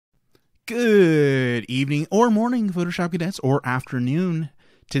Good evening or morning, Photoshop cadets, or afternoon.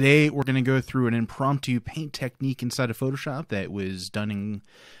 Today we're going to go through an impromptu paint technique inside of Photoshop that was done in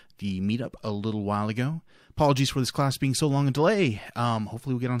the meetup a little while ago. Apologies for this class being so long a delay.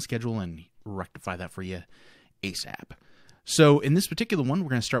 Hopefully we'll get on schedule and rectify that for you ASAP. So in this particular one, we're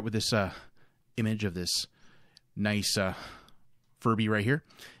going to start with this image of this nice Furby right here.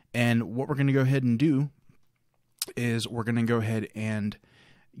 And what we're going to go ahead and do is we're going to go ahead and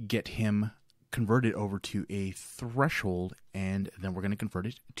get him converted over to a threshold, and then we're going to convert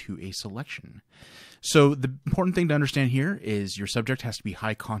it to a selection. So the important thing to understand here is your subject has to be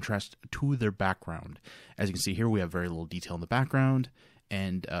high contrast to their background. As you can see here, we have very little detail in the background,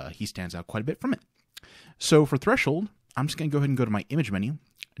 and he stands out quite a bit from it. So for threshold, I'm just going to go ahead and go to my image menu,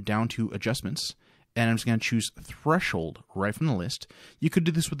 down to adjustments, and I'm just going to choose threshold right from the list. You could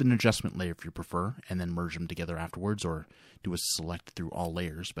do this with an adjustment layer if you prefer, and then merge them together afterwards, or do a select through all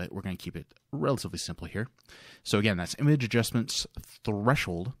layers, but we're going to keep it relatively simple here. So again, that's image adjustments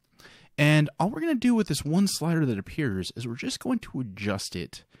threshold. And all we're going to do with this one slider that appears is we're just going to adjust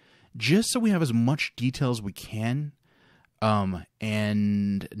it just so we have as much detail as we can,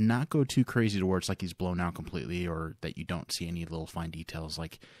 and not go too crazy to where it's like he's blown out completely, or that you don't see any little fine details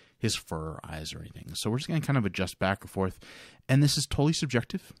like his fur or eyes or anything. So we're just going to kind of adjust back and forth. And this is totally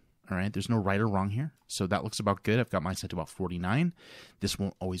subjective. All right, there's no right or wrong here. So that looks about good. I've got mine set to about 49. This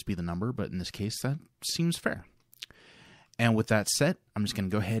won't always be the number, but in this case, that seems fair. And with that set, I'm just going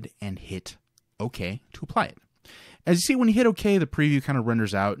to go ahead and hit OK to apply it. As you see, when you hit OK, the preview kind of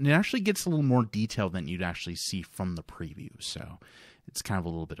renders out, and it actually gets a little more detail than you'd actually see from the preview. So it's kind of a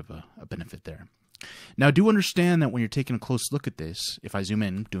little bit of a benefit there. Now, do understand that when you're taking a close look at this, if I zoom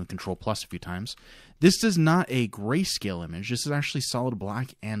in, doing Control Plus a few times, this is not a grayscale image. This is actually solid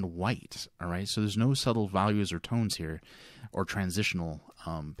black and white, all right? So there's no subtle values or tones here or transitional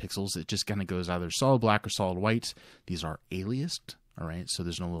pixels. It just kind of goes either solid black or solid white. These are aliased, all right? So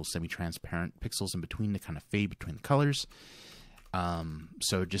there's no little semi-transparent pixels in between to kind of fade between the colors.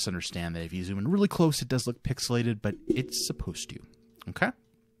 So just understand that if you zoom in really close, it does look pixelated, but it's supposed to, okay?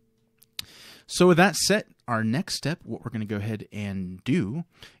 So with that set, our next step, what we're going to go ahead and do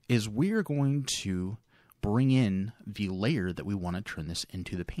is we're going to bring in the layer that we want to turn this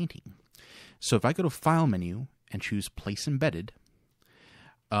into the painting. So if I go to File menu and choose Place Embedded,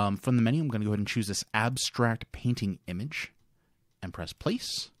 from the menu, I'm going to go ahead and choose this Abstract Painting Image and press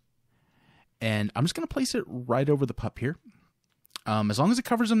Place. And I'm just going to place it right over the pup here. As long as it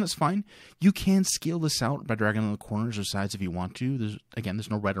covers them, that's fine. You can scale this out by dragging on the corners or sides if you want to. There's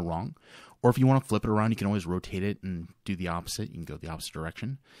no right or wrong. Or if you want to flip it around, you can always rotate it and do the opposite. You can go the opposite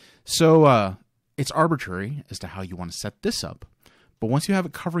direction. So it's arbitrary as to how you want to set this up. But once you have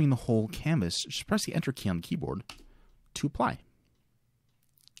it covering the whole canvas, just press the Enter key on the keyboard to apply.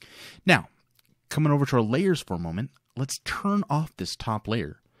 Now, coming over to our layers for a moment, let's turn off this top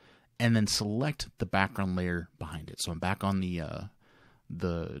layer and then select the background layer behind it. So I'm back on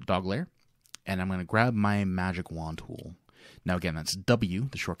the dog layer, and I'm going to grab my magic wand tool. Now again, that's W,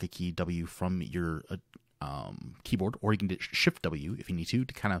 the shortcut key W from your keyboard, or you can hit Shift W if you need to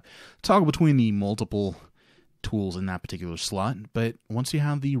kind of toggle between the multiple tools in that particular slot. But once you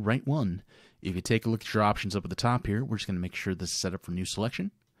have the right one, if you take a look at your options up at the top here, we're just going to make sure this is set up for new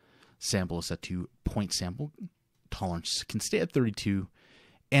selection. Sample is set to point sample. Tolerance can stay at 32.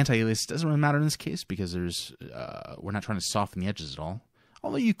 Anti-alias doesn't really matter in this case because we're not trying to soften the edges at all.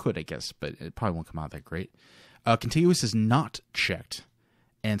 Although you could, I guess, but it probably won't come out that great. Contiguous is not checked,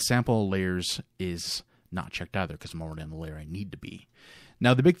 and sample layers is not checked either because I'm already on the layer I need to be.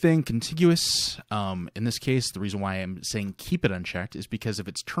 Now, the big thing, contiguous, in this case, the reason why I'm saying keep it unchecked is because if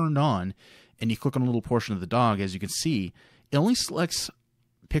it's turned on and you click on a little portion of the dog, as you can see, it only selects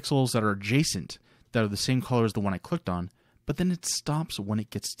pixels that are adjacent, that are the same color as the one I clicked on, but then it stops when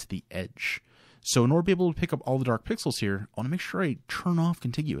it gets to the edge. So in order to be able to pick up all the dark pixels here, I want to make sure I turn off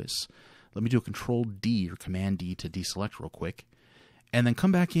contiguous. Let me do a Control D or Command D to deselect real quick. And then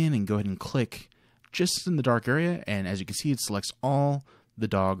come back in and go ahead and click just in the dark area. And as you can see, it selects all the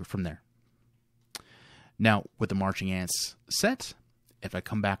dog from there. Now, with the marching ants set, if I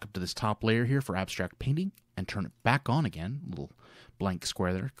come back up to this top layer here for abstract painting and turn it back on again, little blank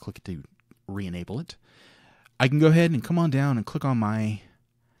square there, click it to re-enable it, I can go ahead and come on down and click on my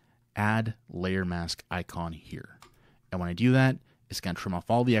Add Layer Mask icon here. And when I do that, it's going to trim off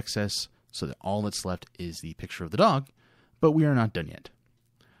all the excess so that all that's left is the picture of the dog, but we are not done yet.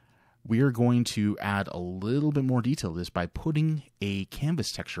 We are going to add a little bit more detail to this by putting a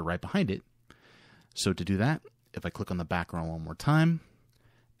canvas texture right behind it. So to do that, if I click on the background one more time,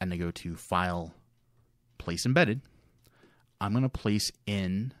 and I go to File, Place Embedded, I'm going to place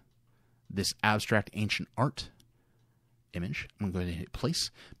in this abstract ancient art image. I'm going to go ahead and hit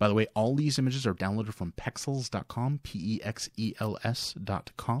place. By the way, all these images are downloaded from pexels.com,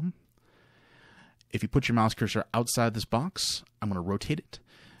 Pexels.com. If you put your mouse cursor outside this box, I'm going to rotate it.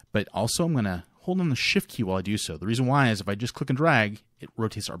 But also I'm going to hold on the shift key while I do so. The reason why is if I just click and drag, it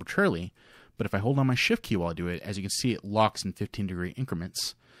rotates arbitrarily. But if I hold on my shift key while I do it, as you can see, it locks in 15-degree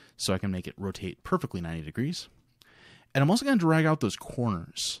increments. So I can make it rotate perfectly 90 degrees. And I'm also going to drag out those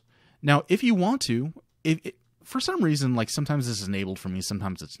corners. Now, if you want to, for some reason, like sometimes this is enabled for me,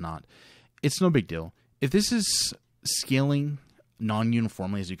 sometimes it's not. It's no big deal. If this is scaling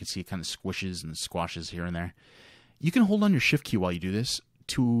non-uniformly, as you can see, it kind of squishes and squashes here and there, you can hold on your shift key while you do this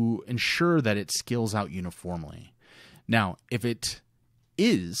to ensure that it scales out uniformly. Now, if it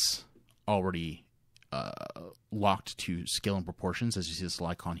is already locked to scale and proportions, as you see this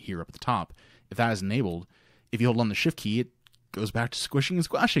little icon here up at the top, if that is enabled, if you hold on the shift key, it goes back to squishing and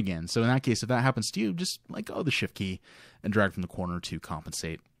squash again. So in that case, if that happens to you, just let go of the shift key and drag from the corner to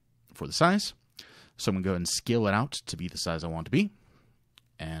compensate for the size. So I'm going to go ahead and scale it out to be the size I want it to be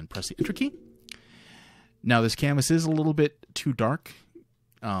and press the Enter key. Now this canvas is a little bit too dark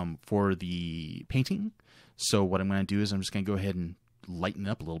for the painting. So what I'm going to do is I'm just going to go ahead and lighten it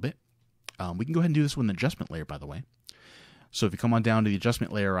up a little bit. We can go ahead and do this with an adjustment layer, by the way. So if you come on down to the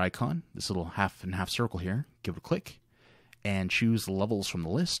adjustment layer icon, this little half and half circle here, give it a click and choose the levels from the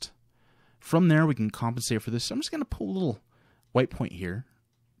list. From there, we can compensate for this. So I'm just going to pull a little white point here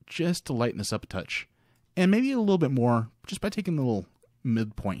just to lighten this up a touch. And maybe a little bit more just by taking the little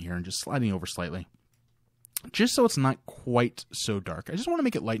midpoint here and just sliding over slightly. Just so it's not quite so dark. I just want to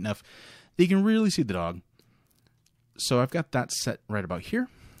make it light enough that you can really see the dog. So I've got that set right about here,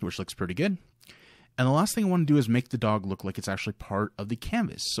 which looks pretty good. And the last thing I want to do is make the dog look like it's actually part of the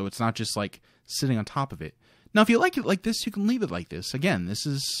canvas. So it's not just like sitting on top of it. Now, if you like it like this, you can leave it like this. Again, this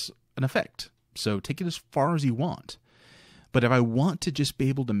is an effect. So take it as far as you want. But if I want to just be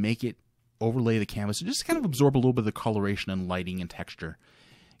able to make it overlay the canvas and just kind of absorb a little bit of the coloration and lighting and texture,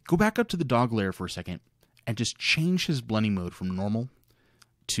 go back up to the dog layer for a second and just change his blending mode from normal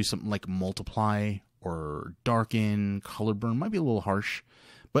to something like multiply or darken, color burn. Might be a little harsh.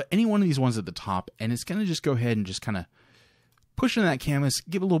 But any one of these ones at the top, and it's going to just go ahead and just kind of push into that canvas,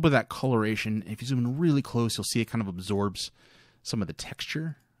 give a little bit of that coloration. If you zoom in really close, you'll see it kind of absorbs some of the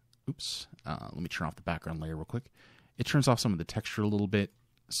texture. Oops. Let me turn off the background layer real quick. It turns off some of the texture a little bit,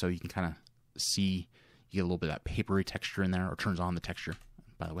 so you can kind of see, you get a little bit of that papery texture in there, or turns on the texture,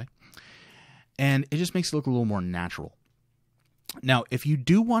 by the way. And it just makes it look a little more natural. Now, if you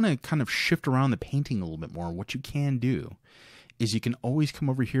do want to kind of shift around the painting a little bit more, what you can do is you can always come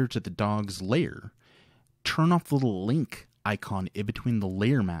over here to the dog's layer, turn off the little link icon in between the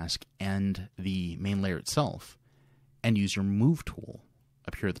layer mask and the main layer itself, and use your move tool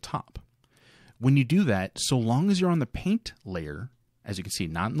up here at the top. When you do that, so long as you're on the paint layer, as you can see,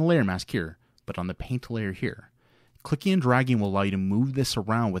 not in the layer mask here, but on the paint layer here, clicking and dragging will allow you to move this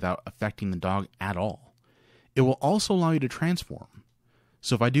around without affecting the dog at all. It will also allow you to transform.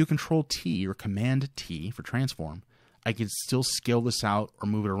 So if I do Control T or Command T for transform, I can still scale this out or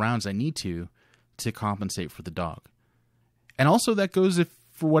move it around as I need to compensate for the dog. And also that goes if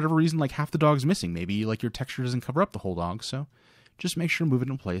for whatever reason like half the dog's missing. Maybe like your texture doesn't cover up the whole dog, so just make sure to move it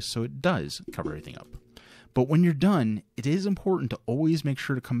in place so it does cover everything up. But when you're done, it is important to always make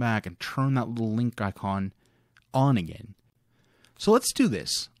sure to come back and turn that little link icon on again. So let's do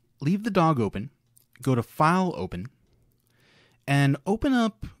this. Leave the dog open, go to File, Open, and open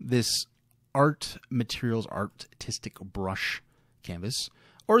up this Art Materials Artistic Brush canvas.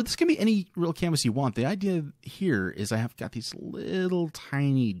 Or this can be any real canvas you want. The idea here is I have got these little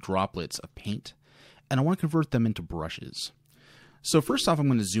tiny droplets of paint, and I want to convert them into brushes. So first off, I'm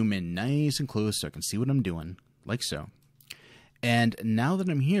going to zoom in nice and close so I can see what I'm doing, like so. And now that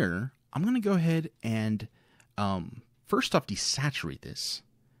I'm here, I'm going to go ahead and first off desaturate this.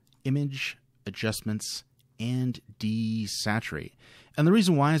 Image, Adjustments, and Desaturate. And the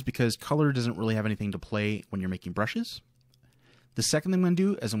reason why is because color doesn't really have anything to play when you're making brushes. The second thing I'm going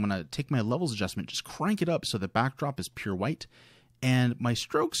to do is I'm going to take my levels adjustment, just crank it up so the backdrop is pure white, and my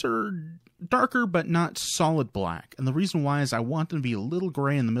strokes are darker but not solid black. And the reason why is I want them to be a little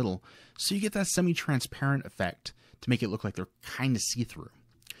gray in the middle so you get that semi-transparent effect to make it look like they're kind of see-through.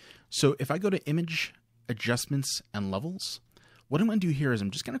 So if I go to Image, Adjustments, and Levels, what I'm going to do here is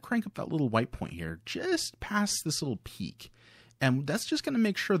I'm just going to crank up that little white point here just past this little peak. And that's just going to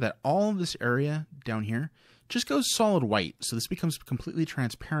make sure that all of this area down here just goes solid white, so this becomes completely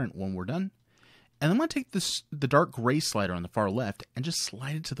transparent when we're done. And I'm going to take the dark gray slider on the far left and just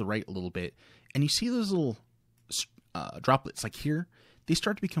slide it to the right a little bit. And you see those little droplets like here? they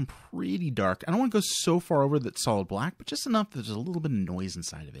start to become pretty dark. I don't want to go so far over that it's solid black, but just enough that there's a little bit of noise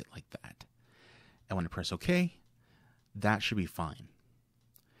inside of it like that. And when I press OK, that should be fine.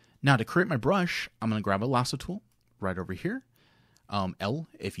 Now to create my brush, I'm going to grab a lasso tool right over here. L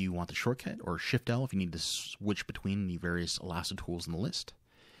if you want the shortcut, or Shift L if you need to switch between the various lasso tools in the list.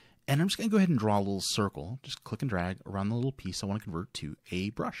 And I'm just going to go ahead and draw a little circle. Just click and drag around the little piece I want to convert to a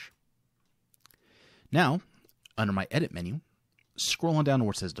brush. Now, under my Edit menu, scroll on down to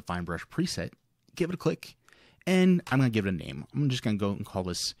where it says Define Brush Preset, give it a click, and I'm going to give it a name. I'm just going to go and call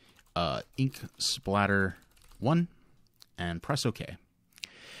this Ink Splatter 1, and press OK.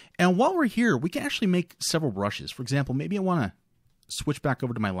 And while we're here, we can actually make several brushes. For example, maybe I want to switch back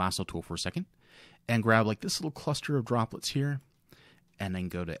over to my lasso tool for a second, and grab like this little cluster of droplets here, and then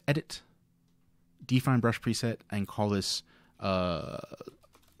go to Edit, Define Brush Preset, and call this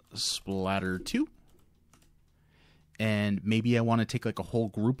Splatter 2. And maybe I want to take like a whole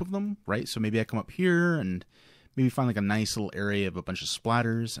group of them, right? So maybe I come up here and maybe find like a nice little area of a bunch of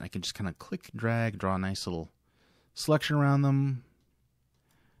splatters, and I can just kind of click, drag, draw a nice little selection around them,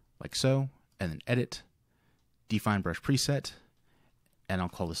 like so, and then Edit, Define Brush Preset, and I'll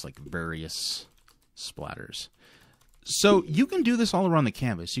call this like Various Splatters. So you can do this all around the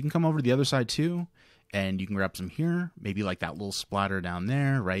canvas. You can come over to the other side too, and you can grab some here, maybe like that little splatter down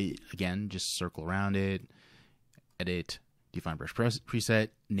there, right? Again, just circle around it, Edit, Define Brush Preset,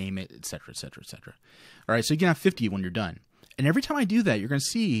 name it, etc., etc., etc. All right, so you can have 50 when you're done. And every time I do that, you're going to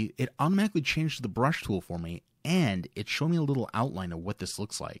see it automatically changes the brush tool for me, and it's showing me a little outline of what this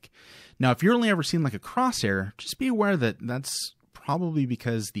looks like. Now, if you're only ever seen like a crosshair, just be aware that that's probably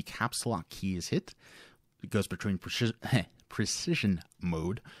because the caps lock key is hit. It goes between precision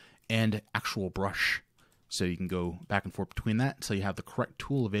mode and actual brush. So you can go back and forth between that until you have the correct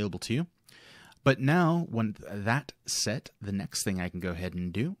tool available to you. But now, when that's set, the next thing I can go ahead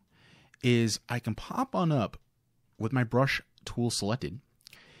and do is I can pop on up with my brush tool selected,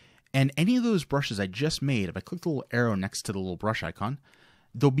 and any of those brushes I just made, if I click the little arrow next to the little brush icon,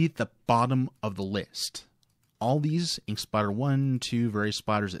 they'll be at the bottom of the list. All these, Ink Splatter 1, 2, various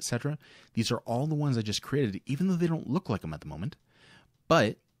splatters, etc., these are all the ones I just created, even though they don't look like them at the moment.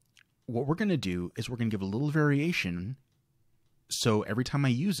 But what we're going to do is we're going to give a little variation, so every time I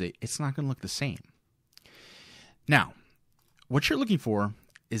use it, it's not going to look the same. Now, what you're looking for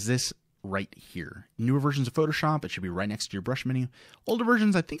is this right here. Newer versions of Photoshop, it should be right next to your brush menu. Older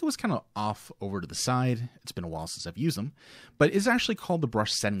versions, I think it was kind of off over to the side. It's been a while since I've used them. But it's actually called the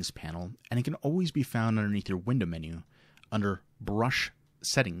Brush Settings panel, and it can always be found underneath your window menu under Brush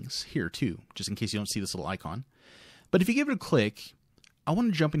Settings here too, just in case you don't see this little icon. But if you give it a click, I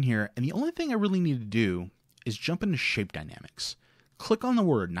want to jump in here, and the only thing I really need to do is jump into Shape Dynamics. Click on the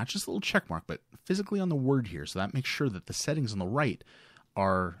word, not just a little check mark, but physically on the word here, so that makes sure that the settings on the right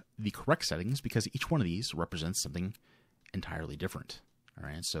are the correct settings, because each one of these represents something entirely different. All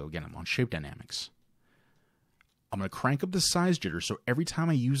right, so again, I'm on Shape Dynamics. I'm going to crank up the size jitter, so every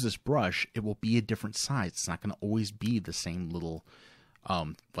time I use this brush, it will be a different size. It's not going to always be the same little,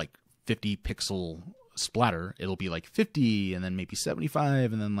 like 50 pixel splatter. It'll be like 50, and then maybe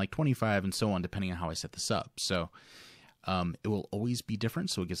 75, and then like 25, and so on, depending on how I set this up. So it will always be different,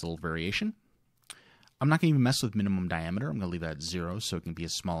 so it gets a little variation. I'm not going to even mess with minimum diameter. I'm going to leave that at 0, so it can be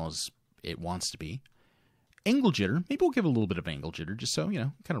as small as it wants to be. Angle jitter, maybe we'll give it a little bit of angle jitter, just so, you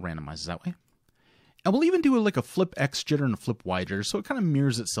know, it kind of randomizes that way. And we'll even do like a flip X jitter and a flip Y jitter, so it kind of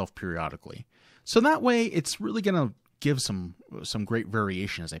mirrors itself periodically. So that way, it's really going to give some great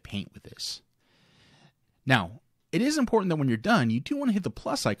variation as I paint with this. Now, it is important that when you're done, you do want to hit the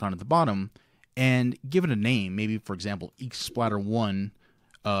plus icon at the bottom and give it a name. Maybe, for example, Ink Splatter 1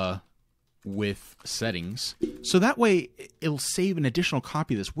 with settings. So that way, it'll save an additional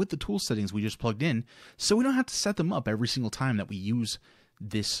copy of this with the tool settings we just plugged in, so we don't have to set them up every single time that we use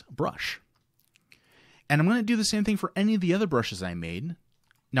this brush. And I'm going to do the same thing for any of the other brushes I made.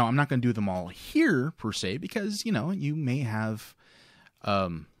 Now, I'm not going to do them all here, per se, because, you know, you may have,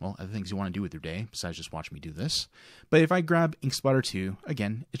 well, other things you want to do with your day, besides just watch me do this. But if I grab Ink Splatter 2,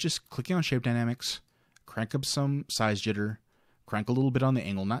 again, it's just clicking on Shape Dynamics, crank up some size jitter, crank a little bit on the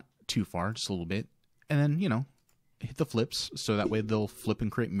angle, not too far, just a little bit, and then, you know, hit the flips, so that way they'll flip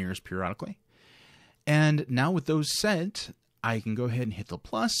and create mirrors periodically. And now with those set, I can go ahead and hit the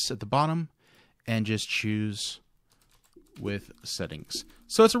plus at the bottom, and just choose with settings.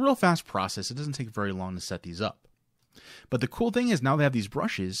 So it's a real fast process. It doesn't take very long to set these up. But the cool thing is, now they have these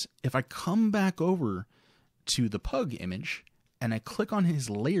brushes, if I come back over to the Pug image and I click on his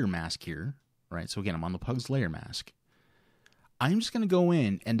layer mask here, right? So again, I'm on the Pug's layer mask. I'm just going to go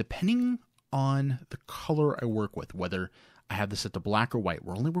in, and depending on the color I work with, whether I have this set to black or white.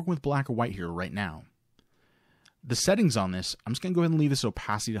 We're only working with black or white here right now. The settings on this, I'm just going to go ahead and leave this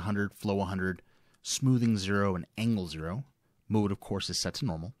opacity to 100, flow 100, smoothing 0, and angle 0. Mode, of course, is set to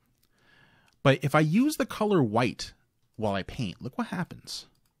normal. But if I use the color white while I paint, look what happens.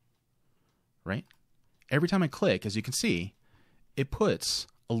 Right? Every time I click, as you can see, it puts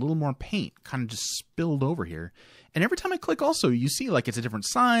a little more paint kind of just spilled over here. And every time I click also, you see like it's a different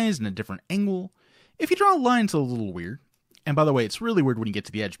size and a different angle. If you draw a line, it's a little weird. And by the way, it's really weird when you get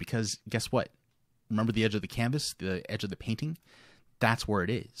to the edge because guess what? Remember the edge of the canvas, the edge of the painting? That's where it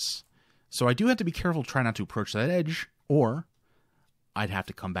is. So I do have to be careful, try not to approach that edge, or I'd have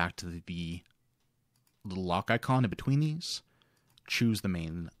to come back to the little lock icon in between these, choose the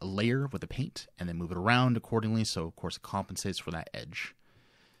main layer with the paint, and then move it around accordingly, so of course it compensates for that edge.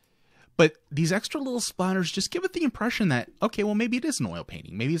 But these extra little splatters just give it the impression that, okay, well maybe it is an oil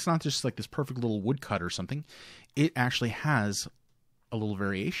painting. Maybe it's not just like this perfect little woodcut or something. It actually has a little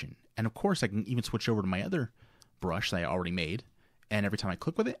variation. And of course I can even switch over to my other brush that I already made. And every time I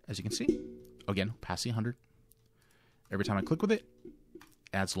click with it, as you can see, again, opacity 100. Every time I click with it,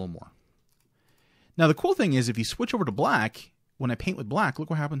 adds a little more. Now the cool thing is if you switch over to black, when I paint with black, look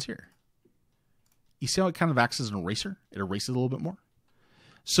what happens here. You see how it kind of acts as an eraser? It erases a little bit more.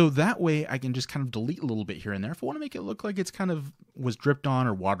 So that way I can just kind of delete a little bit here and there if I want to make it look like it's kind of was dripped on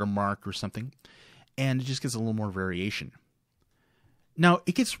or watermarked or something. And it just gives a little more variation. Now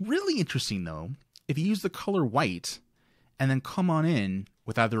it gets really interesting though if you use the color white and then come on in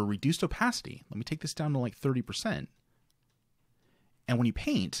with either a reduced opacity. Let me take this down to like 30%. And when you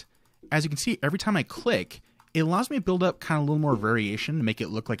paint, as you can see, every time I click, it allows me to build up kind of a little more variation to make it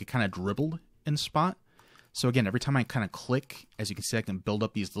look like it kind of dribbled in spot. So again, every time I kind of click, as you can see, I can build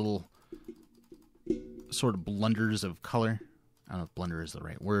up these little sort of blunders of color. I don't know if blunder is the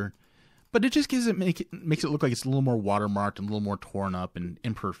right word, but it just gives it, makes it look like it's a little more watermarked and a little more torn up and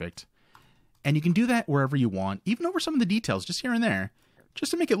imperfect. And you can do that wherever you want, even over some of the details, just here and there,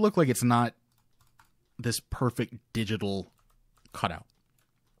 just to make it look like it's not this perfect digital cutout.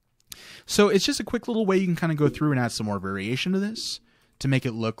 So it's just a quick little way you can kind of go through and add some more variation to this to make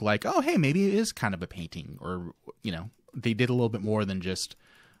it look like, oh, hey, maybe it is kind of a painting, or, you know, they did a little bit more than just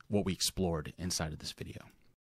what we explored inside of this video.